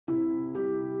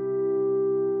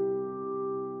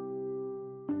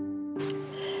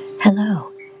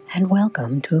Hello, and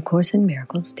welcome to A Course in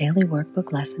Miracles Daily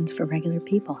Workbook Lessons for Regular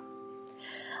People.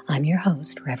 I'm your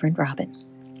host, Reverend Robin.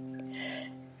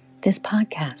 This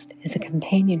podcast is a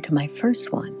companion to my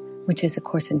first one, which is A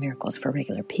Course in Miracles for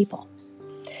Regular People,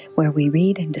 where we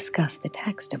read and discuss the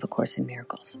text of A Course in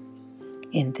Miracles.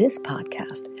 In this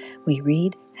podcast, we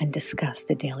read and discuss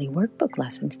the daily workbook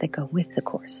lessons that go with the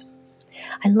Course.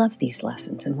 I love these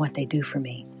lessons and what they do for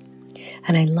me,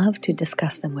 and I love to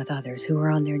discuss them with others who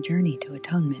are on their journey to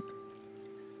atonement.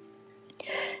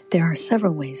 There are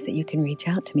several ways that you can reach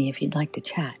out to me if you'd like to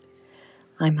chat.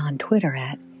 I'm on Twitter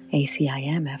at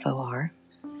ACIMFOR.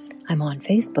 I'm on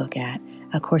Facebook at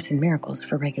A Course in Miracles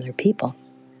for Regular People.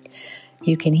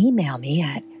 You can email me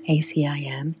at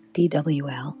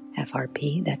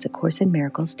ACIMDWLFRP, that's A Course in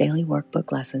Miracles Daily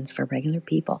Workbook Lessons for Regular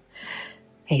People,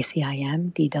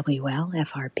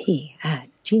 ACIMDWLFRP at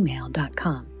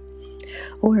gmail.com.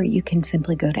 Or you can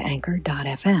simply go to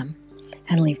anchor.fm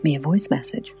and leave me a voice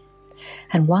message.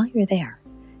 And while you're there,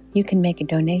 you can make a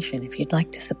donation if you'd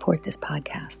like to support this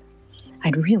podcast.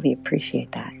 I'd really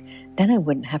appreciate that. Then I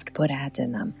wouldn't have to put ads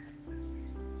in them.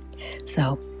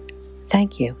 So,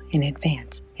 thank you in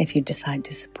advance if you decide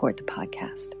to support the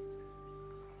podcast.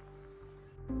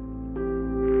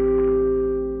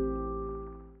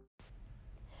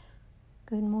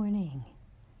 Good morning.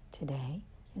 Today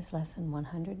is Lesson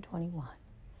 121.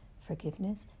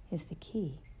 Forgiveness is the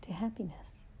key to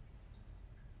happiness.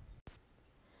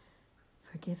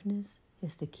 Forgiveness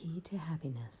is the key to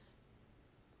happiness.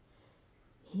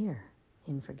 Here,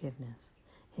 in forgiveness,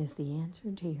 is the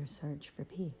answer to your search for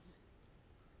peace.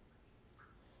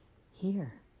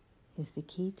 Here is the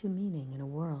key to meaning in a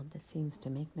world that seems to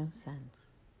make no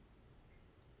sense.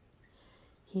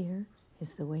 Here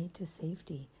is the way to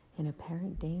safety in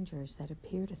apparent dangers that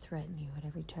appear to threaten you at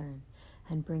every turn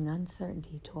and bring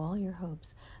uncertainty to all your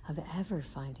hopes of ever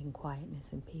finding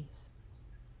quietness and peace.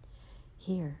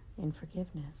 Here, in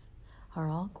forgiveness, are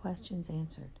all questions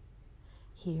answered.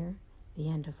 Here, the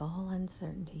end of all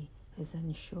uncertainty is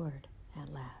ensured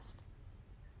at last.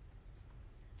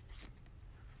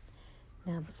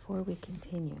 Now, before we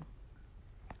continue,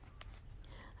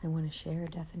 I want to share a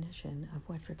definition of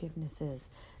what forgiveness is,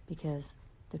 because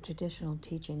the traditional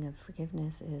teaching of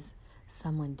forgiveness is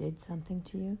someone did something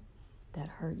to you that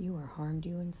hurt you or harmed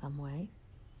you in some way,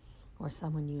 or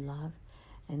someone you love,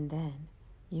 and then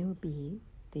you be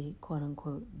the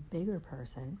quote-unquote bigger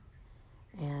person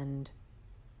and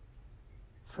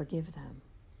forgive them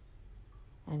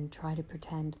and try to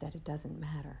pretend that it doesn't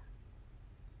matter.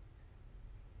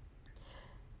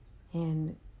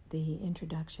 In the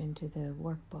introduction to the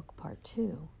workbook, part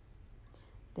 2,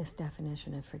 this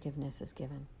definition of forgiveness is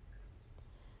given.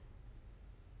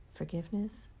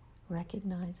 Forgiveness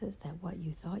recognizes that what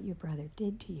you thought your brother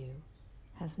did to you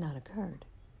has not occurred.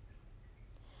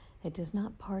 It does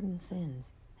not pardon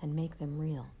sins and make them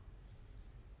real.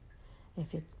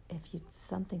 If it's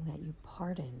something that you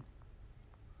pardon,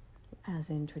 as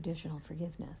in traditional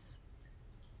forgiveness,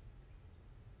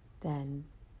 then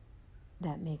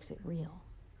that makes it real.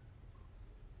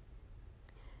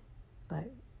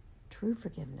 But true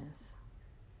forgiveness,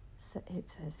 it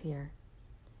says here,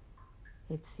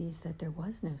 it sees that there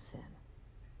was no sin.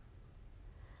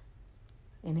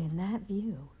 And in that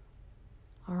view,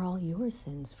 are all your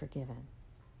sins forgiven?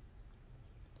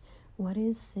 What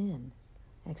is sin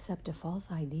except a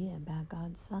false idea about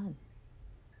God's Son?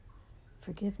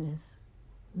 Forgiveness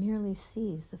merely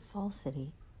sees the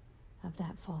falsity of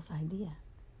that false idea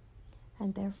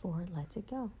and therefore lets it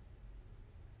go.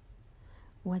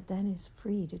 What then is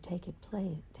free to take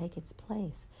its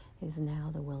place is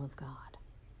now the will of God.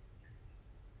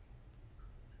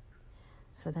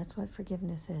 So that's what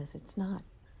forgiveness is. It's not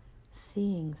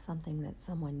seeing something that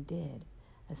someone did,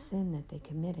 a sin that they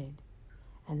committed,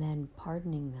 and then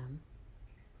pardoning them.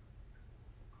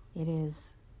 It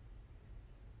is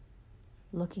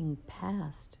looking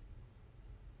past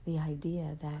the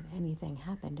idea that anything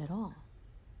happened at all.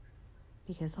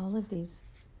 Because all of these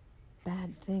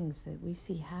bad things that we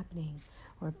see happening,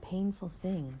 or painful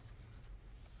things,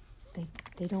 they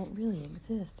don't really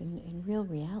exist in real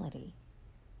reality.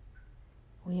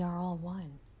 We are all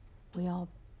one. We all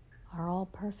are all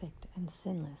perfect and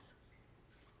sinless.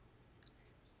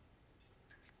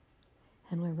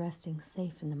 And we're resting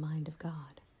safe in the mind of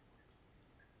God.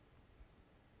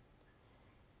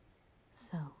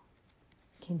 So,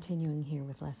 continuing here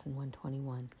with Lesson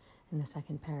 121 in the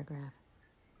second paragraph.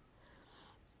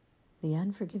 The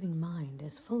unforgiving mind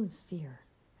is full of fear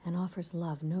and offers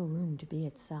love no room to be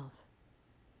itself.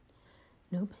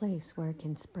 No place where it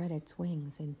can spread its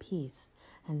wings in peace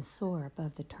and soar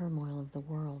above the turmoil of the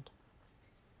world.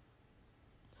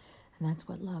 And that's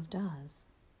what love does.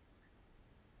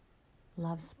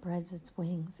 Love spreads its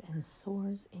wings and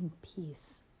soars in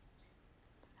peace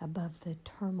above the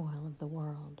turmoil of the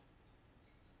world.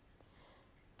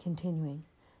 Continuing,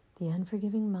 the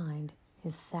unforgiving mind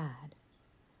is sad.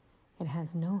 It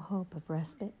has no hope of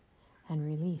respite and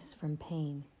release from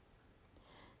pain.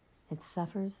 It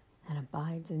suffers and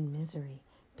abides in misery,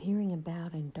 peering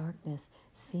about in darkness,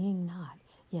 seeing not,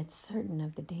 yet certain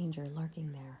of the danger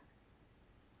lurking there.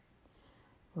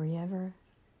 Were you ever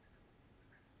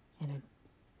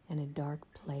in a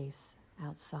dark place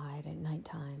outside at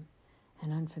nighttime,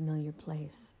 an unfamiliar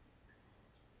place,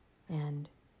 and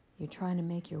you're trying to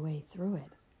make your way through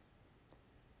it,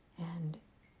 and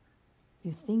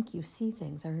you think you see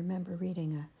things? I remember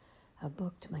reading a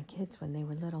book to my kids when they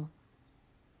were little,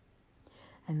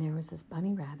 and there was this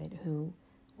bunny rabbit who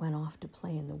went off to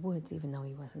play in the woods even though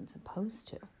he wasn't supposed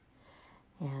to.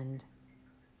 And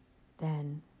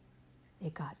then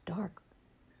it got dark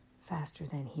faster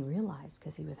than he realized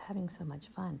because he was having so much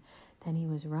fun. Then he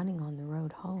was running on the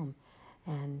road home,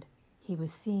 and he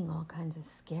was seeing all kinds of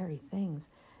scary things.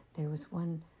 There was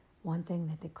one thing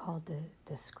that they called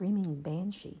the screaming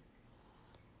banshee.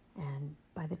 And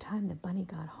by the time the bunny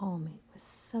got home, it was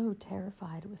so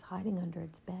terrified. It was hiding under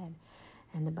its bed.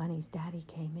 And the bunny's daddy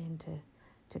came in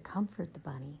to comfort the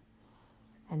bunny.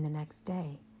 And the next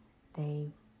day,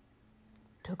 they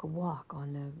took a walk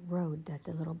on the road that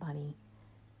the little bunny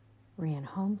ran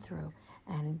home through.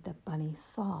 And the bunny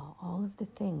saw all of the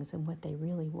things and what they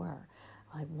really were.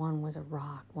 Like one was a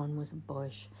rock, one was a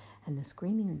bush, and the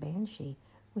screaming banshee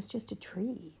was just a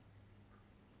tree.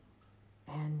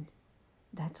 And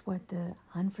that's what the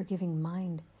unforgiving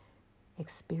mind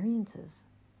experiences.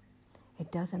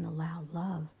 It doesn't allow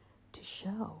love to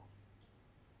show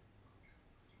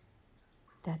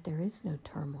that there is no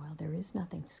turmoil, there is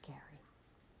nothing scary.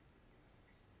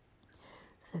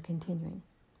 So continuing,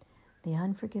 the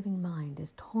unforgiving mind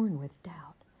is torn with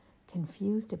doubt,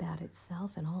 confused about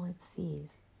itself and all it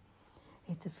sees.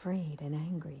 It's afraid and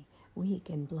angry, weak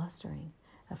and blustering,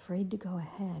 afraid to go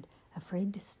ahead,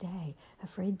 afraid to stay,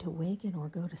 afraid to waken or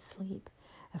go to sleep,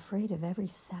 afraid of every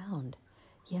sound,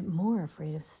 yet more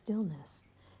afraid of stillness,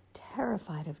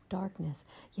 terrified of darkness,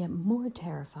 yet more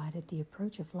terrified at the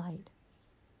approach of light.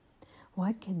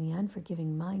 What can the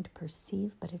unforgiving mind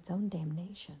perceive but its own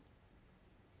damnation?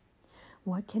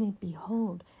 What can it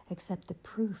behold except the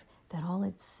proof that all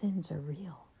its sins are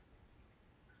real?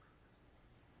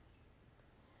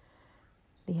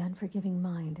 The unforgiving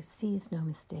mind sees no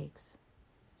mistakes,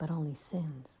 but only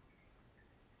sins.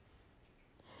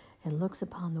 It looks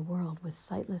upon the world with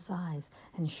sightless eyes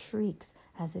and shrieks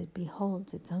as it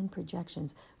beholds its own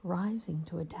projections rising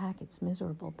to attack its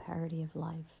miserable parody of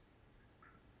life.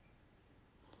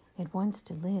 It wants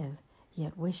to live,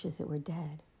 yet wishes it were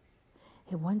dead.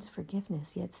 It wants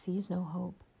forgiveness, yet sees no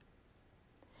hope.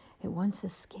 It wants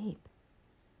escape,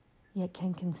 yet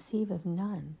can conceive of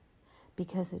none,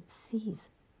 because it sees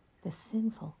the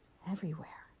sinful everywhere.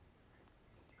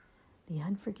 The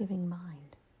unforgiving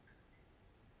mind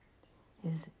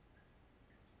is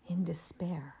in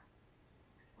despair,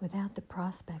 without the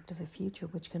prospect of a future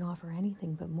which can offer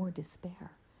anything but more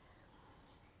despair.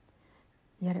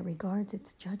 Yet it regards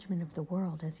its judgment of the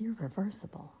world as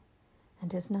irreversible, and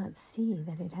does not see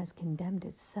that it has condemned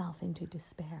itself into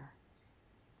despair.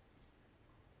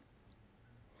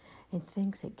 It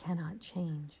thinks it cannot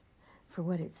change, for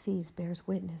what it sees bears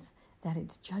witness that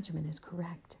its judgment is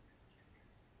correct.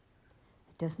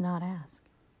 It does not ask,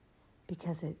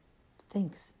 because it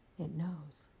thinks it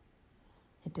knows.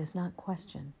 It does not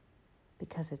question,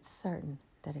 because it's certain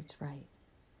that it's right.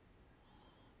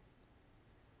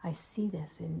 I see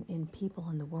this in people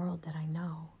in the world that I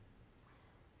know.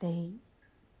 They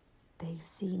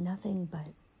see nothing but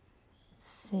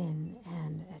sin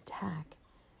and attack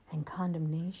and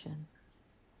condemnation.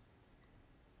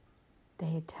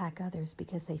 They attack others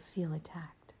because they feel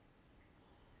attacked.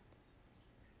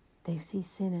 They see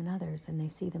sin in others and they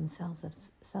see themselves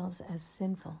as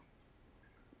sinful.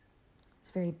 It's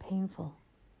a very painful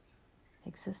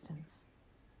existence.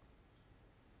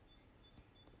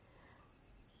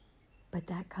 But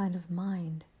that kind of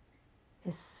mind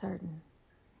is certain,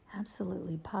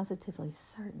 absolutely, positively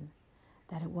certain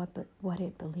that what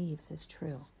it believes is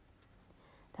true.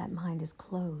 That mind is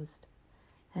closed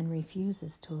and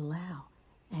refuses to allow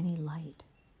any light.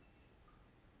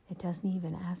 It doesn't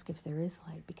even ask if there is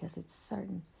light because it's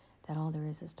certain that all there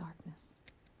is darkness.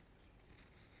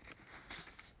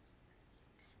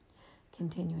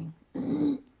 Continuing.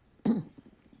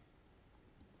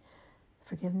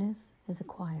 Forgiveness is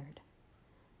acquired.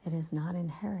 It is not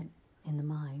inherent in the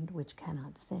mind which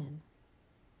cannot sin.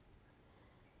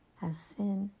 As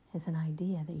sin is an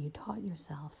idea that you taught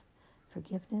yourself,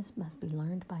 forgiveness must be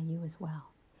learned by you as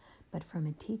well, but from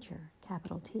a teacher,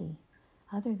 capital T,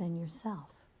 other than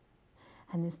yourself.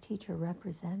 And this teacher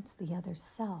represents the other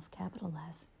self, capital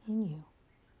S, in you.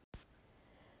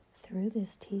 Through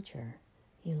this teacher,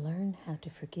 you learn how to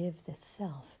forgive the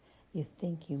self you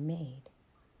think you made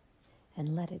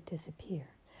and let it disappear.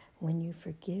 When you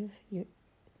forgive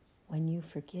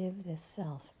this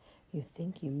self you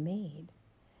think you made,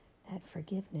 that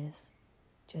forgiveness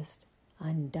just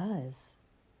undoes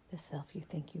the self you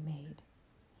think you made.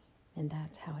 And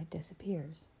that's how it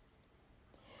disappears.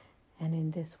 And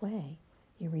in this way,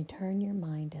 you return your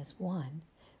mind as one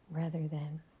rather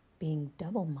than being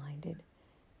double-minded,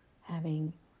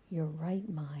 having your right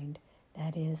mind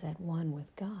that is at one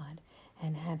with God,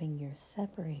 and having your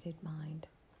separated mind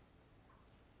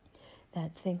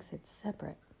that thinks it's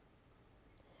separate.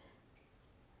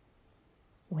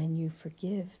 When you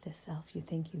forgive the self you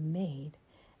think you made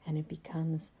and it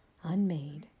becomes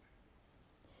unmade,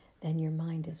 then your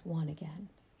mind is one again.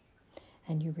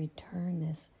 And you return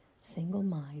this single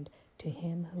mind to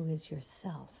Him who is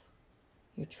yourself,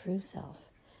 your true self,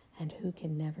 and who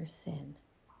can never sin.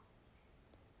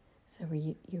 So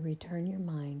you return your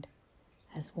mind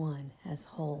as one, as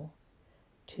whole,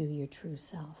 to your true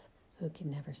self, who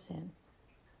can never sin.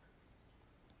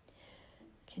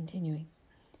 Continuing,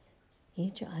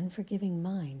 each unforgiving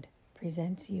mind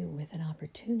presents you with an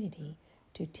opportunity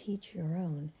to teach your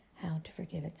own how to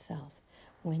forgive itself.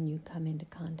 When you come into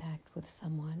contact with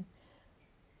someone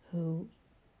who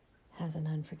has an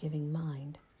unforgiving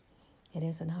mind, it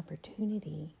is an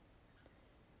opportunity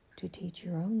to teach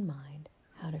your own mind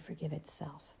how to forgive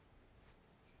itself.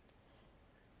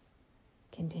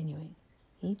 Continuing,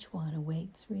 each one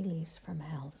awaits release from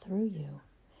hell through you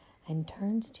and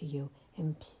turns to you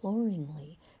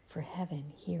imploringly for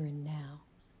heaven here and now.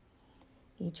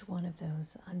 Each one of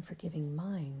those unforgiving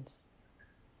minds,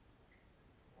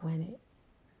 when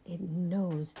it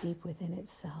knows deep within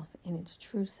itself, in its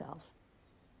true self,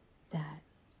 that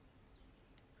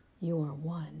you are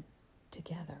one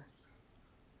together.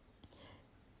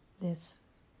 This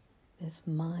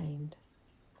mind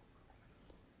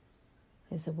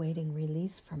is awaiting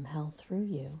release from hell through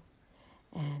you,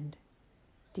 and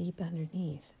deep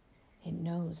underneath, it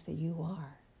knows that you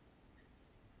are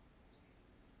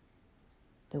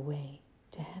the way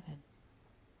to heaven.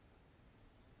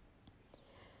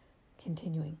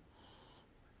 Continuing,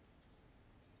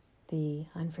 the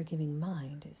unforgiving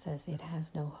mind, it says it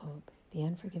has no hope. The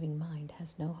unforgiving mind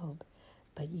has no hope,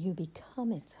 but you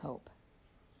become its hope.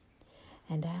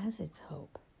 And as its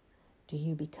hope, do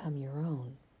you become your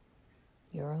own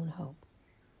hope.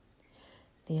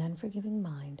 The unforgiving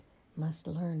mind must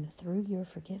learn through your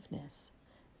forgiveness,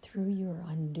 through your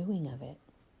undoing of it.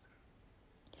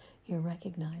 You're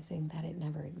recognizing that it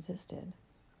never existed.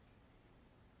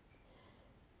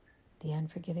 The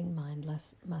unforgiving mind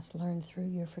must learn through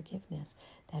your forgiveness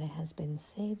that it has been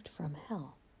saved from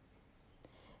hell.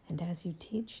 And as you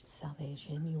teach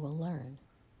salvation, you will learn.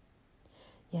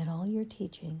 Yet all your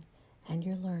teaching and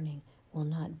your learning will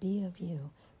not be of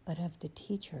you, but of the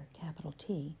teacher, capital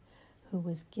T, who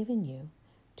was given you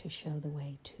to show the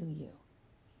way to you.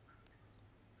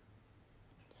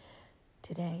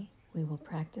 Today, we will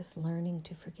practice learning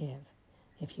to forgive.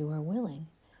 If you are willing,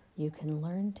 you can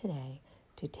learn today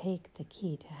to take the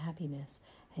key to happiness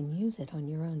and use it on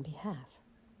your own behalf.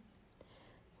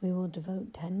 We will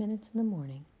devote 10 minutes in the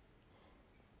morning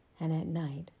and at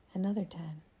night another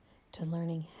 10 to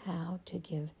learning how to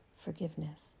give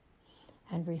forgiveness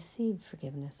and receive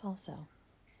forgiveness also,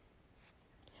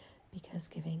 because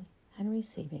giving and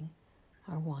receiving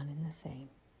are one and the same.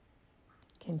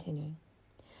 Continuing,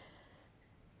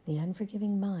 the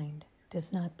unforgiving mind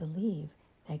does not believe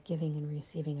that giving and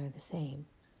receiving are the same.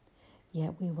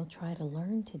 Yet we will try to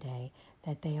learn today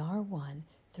that they are one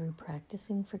through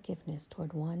practicing forgiveness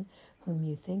toward one whom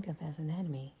you think of as an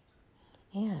enemy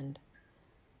and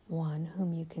one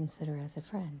whom you consider as a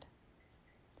friend.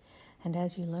 And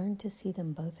as you learn to see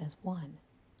them both as one,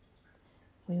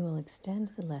 we will extend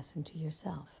the lesson to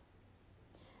yourself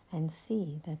and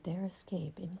see that their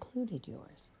escape included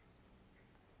yours.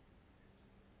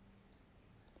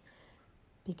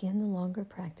 Begin the longer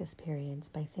practice periods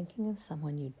by thinking of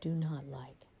someone you do not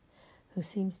like, who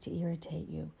seems to irritate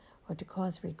you or to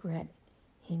cause regret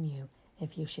in you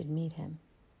if you should meet him,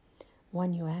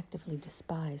 one you actively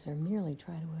despise or merely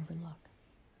try to overlook.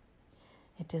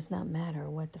 It does not matter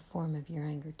what the form of your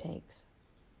anger takes.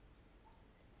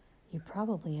 You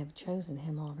probably have chosen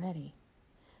him already.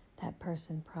 That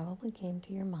person probably came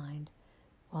to your mind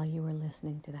while you were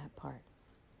listening to that part.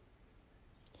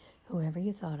 Whoever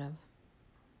you thought of,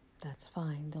 that's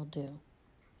fine, they'll do.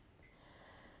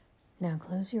 Now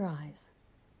close your eyes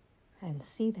and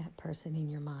see that person in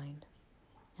your mind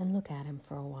and look at him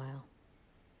for a while.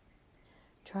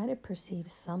 Try to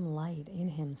perceive some light in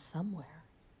him somewhere,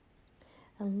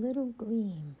 a little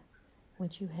gleam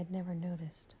which you had never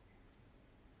noticed.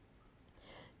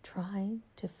 Try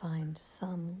to find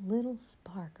some little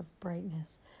spark of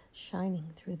brightness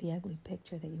shining through the ugly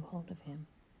picture that you hold of him.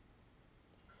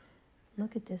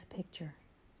 Look at this picture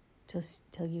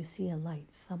till you see a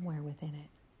light somewhere within it.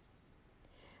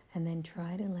 And then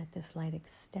try to let this light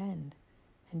extend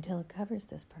until it covers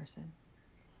this person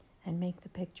and make the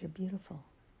picture beautiful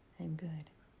and good.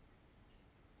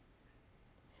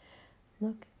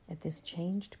 Look at this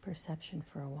changed perception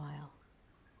for a while.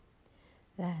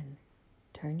 Then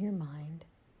turn your mind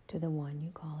to the one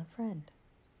you call a friend.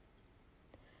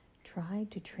 Try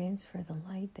to transfer the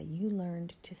light that you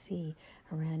learned to see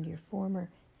around your former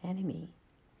enemy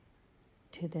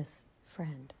to this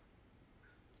friend.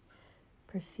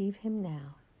 Perceive him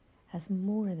now as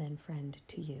more than friend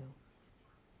to you.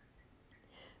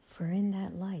 For in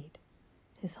that light,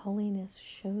 His holiness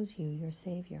shows you your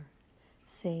Savior,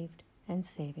 saved and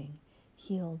saving,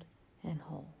 healed and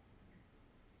whole.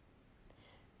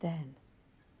 Then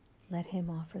let Him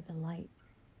offer the light.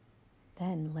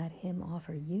 Then let Him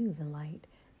offer you the light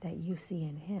that you see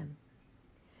in Him.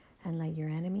 And let your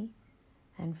enemy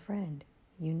and friend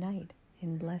unite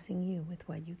in blessing you with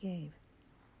what you gave.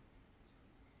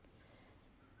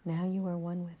 Now you are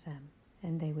one with them,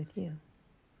 and they with you.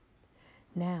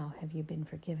 Now have you been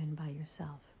forgiven by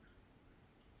yourself.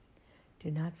 Do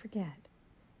not forget,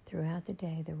 throughout the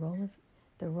day, the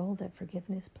role that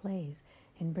forgiveness plays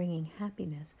in bringing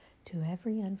happiness to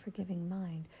every unforgiving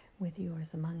mind, with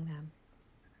yours among them.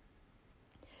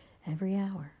 Every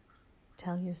hour,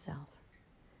 tell yourself,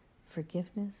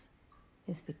 forgiveness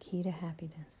is the key to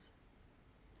happiness.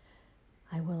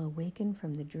 I will awaken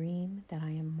from the dream that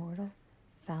I am mortal,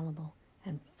 fallible,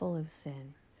 and full of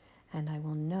sin, and I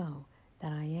will know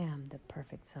that I am the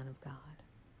perfect Son of God.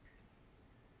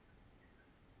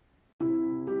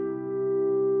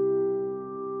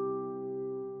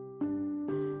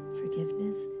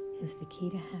 Forgiveness is the key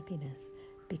to happiness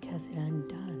because it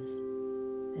undoes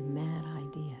the mad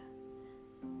idea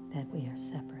that we are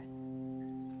separate.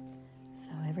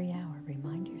 So every hour,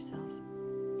 remind yourself,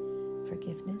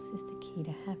 forgiveness is the key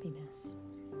to happiness.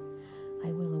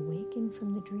 I will awaken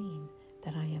from the dream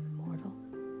that I am mortal,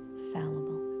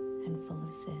 fallible, and full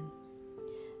of sin,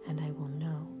 and I will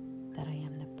know that I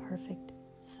am the perfect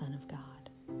Son of God.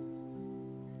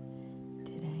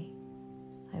 Today,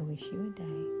 I wish you a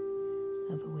day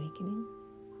of awakening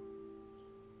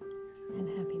and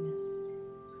happiness.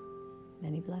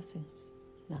 Many blessings.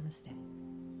 Namaste.